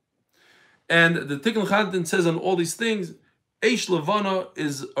fire. And the Tikkun Chantin says on all these things, Eish Levana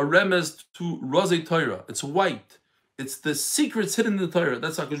is a remez to Razei Torah. It's white. It's the secrets hidden in the Torah.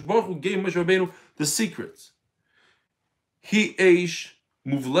 That's HaKadosh Baruch Hu gave Moshe Rabbeinu the secrets. He Eish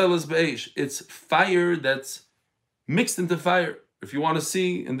Muvlelas Be'eish. It's fire that's mixed into fire. If you want to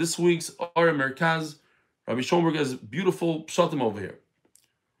see in this week's Ara Merkaz, Rabbi Schomburg has beautiful pshatim over here.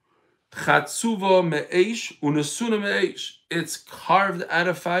 Chatzuva me'eish unesuna me'eish. It's carved out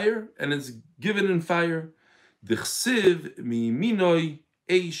of fire and it's given in fire. D'chsiv mi'minoi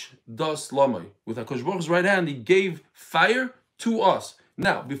eish das lamoi. With HaKadosh Baruch Hu's right hand, he gave fire to us.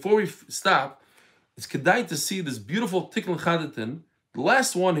 Now, before we stop, it's kedai to see this beautiful Tikkun Chadatin The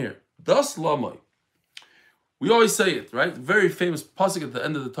last one here. Das lamai. We always say it, right? Very famous pasuk at the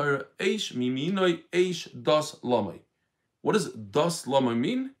end of the Torah. Eish miminoi eish das lamai. What does das lamai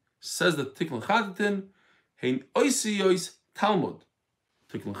mean? Says the Tikkun Chadatin, hein oisi ois Talmud.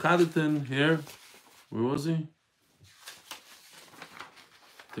 Tikkun Chadatin here. Where was he?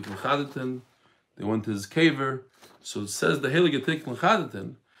 Tikkun Chadatin. They went to his caver. So it says the Heilige Tikkun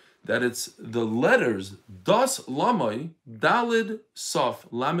Chadatin that it's the letters Das Lamai Dalid Sof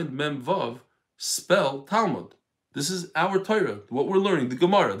Lamed Mem Vav spell Talmud. This is our Torah. What we're learning, the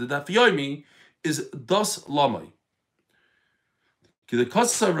Gemara, the Daf Yomi is Das Lamai. The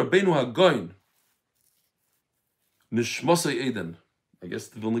Kasa Rabbeinu HaGoyin Nishmasei Eden. I guess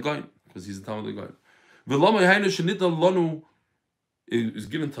the Vilna Goyin, because he's the Talmud Goyin. V'lamai Hainu Shenita Lanu is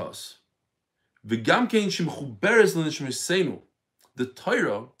given to us. V'gam kein shemchuberes l'nishmeseinu. The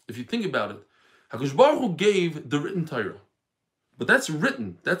Torah, if you think about it, HaKadosh Baruch Hu gave the written Torah. But that's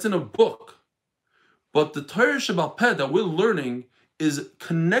written, that's in a book. But the Torah Shebal Peh that we're learning is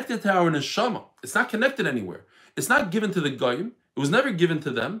connected to our neshama. It's not connected anywhere. It's not given to the Goyim. It was never given to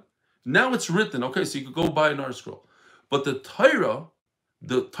them. Now it's written. Okay, so you could go buy an art scroll. But the Torah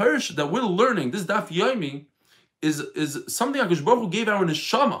that we're learning, this Daf Yomi, is something HaKadosh Baruch Hu gave our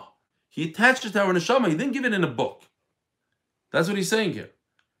neshama. He attached it to our neshama. He didn't give it in a book. That's what he's saying here.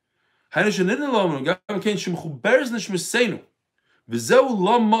 He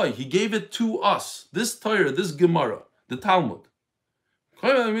gave it to us. This Torah, this Gemara, the Talmud.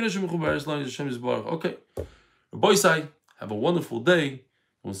 Okay. Rabbi Isai, have a wonderful day.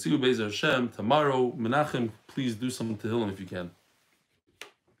 We'll see you Be'ezer Hashem tomorrow. Menachem, please do something to Hillel if you can.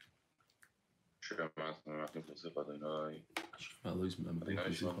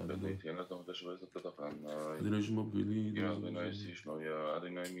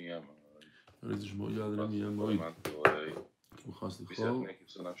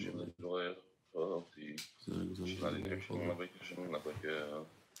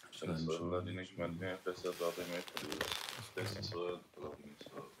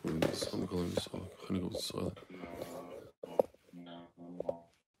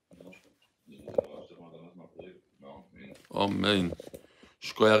 Amen.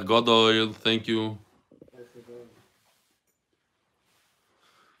 Shkoyach Gadol, thank you.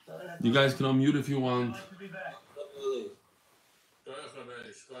 You guys can unmute if you want.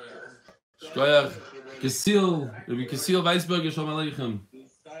 Shkoyach, Kesil, Rabbi Kesil Weisberger, Shalom Aleichem.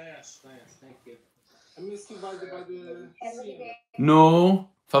 No,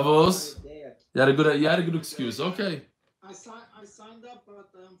 favos. You had a good excuse. Okay. I signed up,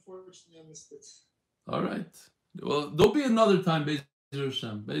 but unfortunately I missed it. All right. Well, there'll be another time, Be'ezer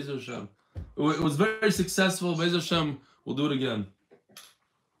Hashem. Be'ezer Hashem. It was very successful. Be'ezer Hashem, we'll do it again.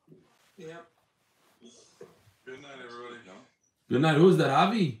 Yep. Good night, everybody. Good night. Who is that,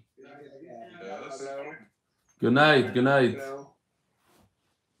 Avi? Yes. Good night. Good night.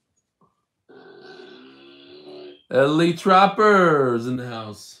 Ellie Trappers in the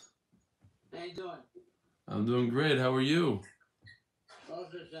house. How you doing? I'm doing great. How are you?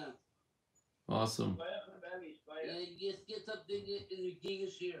 Awesome. Awesome. Just get something in the beginning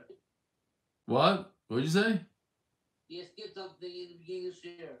of the year. What? What'd you say? Just get something in the beginning of the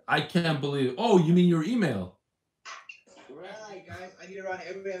year. I can't believe it. Oh, you mean your email? Right, guys. I need to run.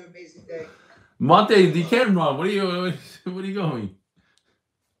 Everybody have an amazing day. Monte, you can't run. What are you going?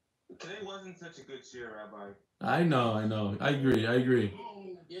 Today wasn't such a good year, Rabbi. I know. I agree.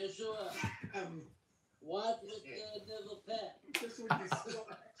 Yeshua, what with the little pet? This week is so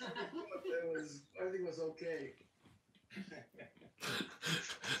everything was okay.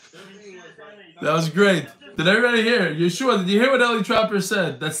 That was great. Did everybody hear? Yeshua, did you hear what Ellie Trapper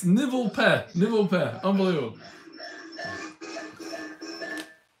said? That's Nivel Peh. Unbelievable.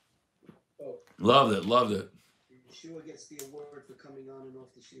 Loved it. Yeshua gets the award for coming on and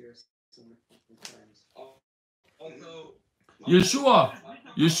off the shears sometimes. Also, Yeshua,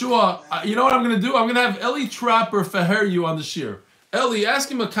 you know what I'm going to do? I'm going to have Ellie Trapper faher you on the shear. Ellie, ask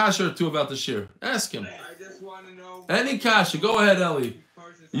him a kasha or two about the shear. Ask him. I just want to know. Any kasha. Go ahead, Ellie.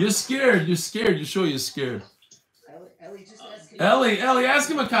 You're scared. Yeshua, you're scared. Ellie, just ask him. Ellie, ask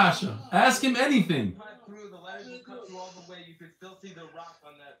him a kasha. Ask him anything. Cut through the letters will cut through all the way. You could still see the rock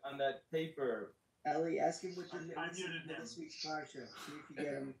on that paper. Ellie, ask him what this week's parsha. See if you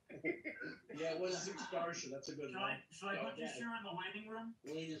get him. Yeah, what's this week's parsha? That's a good one. Should I put this here in the waiting room?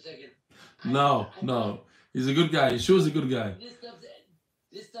 Wait a second. No. He's a good guy. Yeshua's a good guy.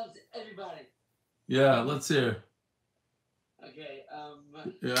 This stuff's everybody. Yeah, let's hear. Okay,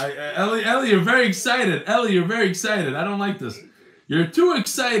 Ellie, you're very excited. I don't like this. You're too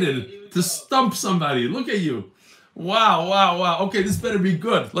excited to stump somebody. Look at you. Wow, wow, wow. Okay, this better be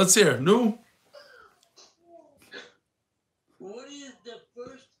good. Let's hear. No? What is the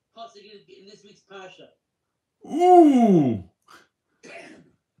first pasuk in this week's parsha? Ooh.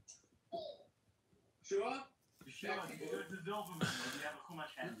 Sure? Sure, you're the Zilberman, when you have a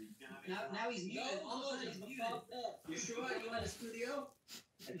Chumash handy. You know what I mean? Now he's muted. All of a sudden he's muted. You sure? You in the studio?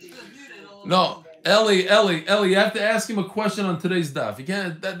 No, Ellie, you have to ask him a question on today's daf. You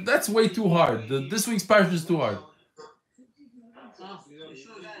can't. That's way too hard. This week's parsha is too hard. You know, it's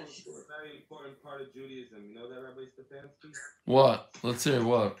a very important part of Judaism. You know that, Rabbi Stefanski? What? Let's hear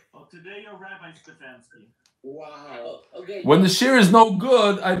what. Well, today you're Rabbi Stefanski. Wow. Oh, okay. When the shir is no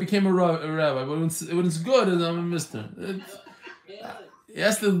good, I became a rabbi. But when it's good, I'm a mister. He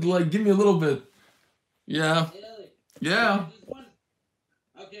has to like give me a little bit. Yeah. Yeah.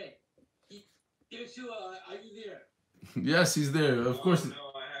 Okay. Give it to, are you there? Yes, he's there. Of course.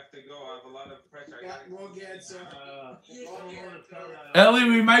 No, I have to go. I have a lot of pressure. I Got wrong answer. Ellie,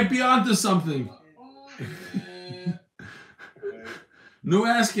 we might be onto something. No,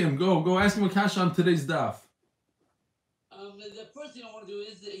 ask him. Go ask him a kasha on today's daf. The first thing I want to do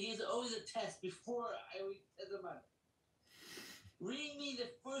is that he has always a test before I set them up. Read me the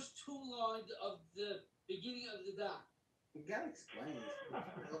first 2 lines of the beginning of the daf. You gotta explain this.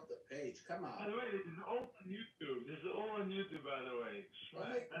 Off the page. Come By on. the way, this is all on YouTube. This is all on YouTube, by the way.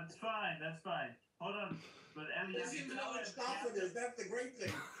 That's fine, that's fine. Hold on. But Ellie, Doesn't even know what stuff it is. That's the great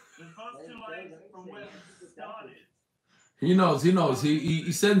thing. the first 2 lines from where it started. He knows.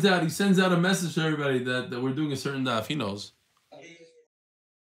 He sends out a message to everybody that we're doing a certain daf. He knows.